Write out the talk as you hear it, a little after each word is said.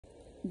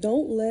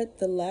Don't let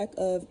the lack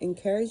of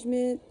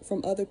encouragement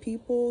from other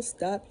people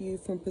stop you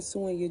from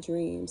pursuing your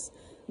dreams.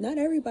 Not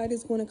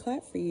everybody's going to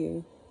clap for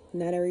you.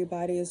 Not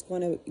everybody is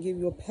going to give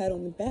you a pat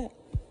on the back.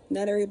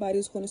 Not everybody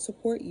is going to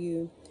support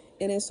you.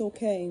 And it's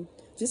okay.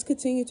 Just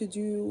continue to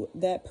do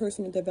that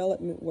personal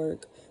development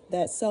work,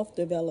 that self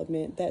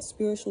development, that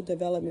spiritual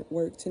development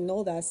work to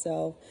know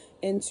thyself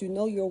and to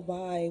know your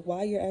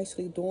why you're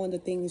actually doing the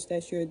things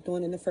that you're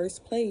doing in the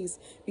first place.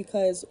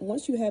 Because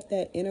once you have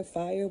that inner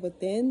fire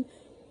within,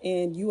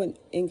 and you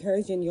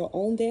encouraging your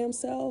own damn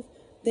self,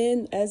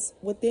 then as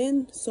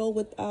within, so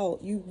without,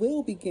 you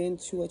will begin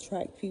to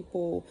attract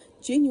people,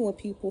 genuine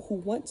people who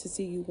want to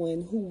see you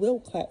win, who will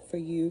clap for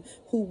you,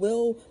 who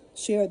will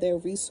share their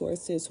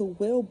resources, who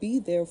will be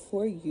there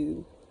for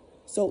you.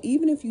 So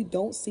even if you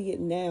don't see it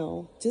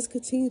now, just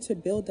continue to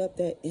build up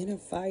that inner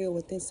fire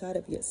within inside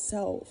of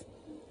yourself.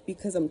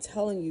 Because I'm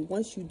telling you,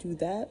 once you do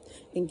that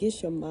and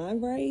get your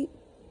mind right,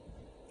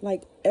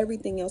 like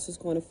everything else is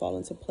going to fall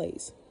into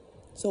place.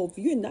 So if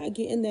you're not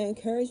getting that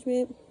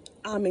encouragement,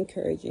 I'm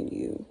encouraging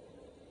you.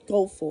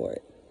 Go for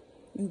it.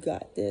 You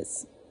got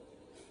this.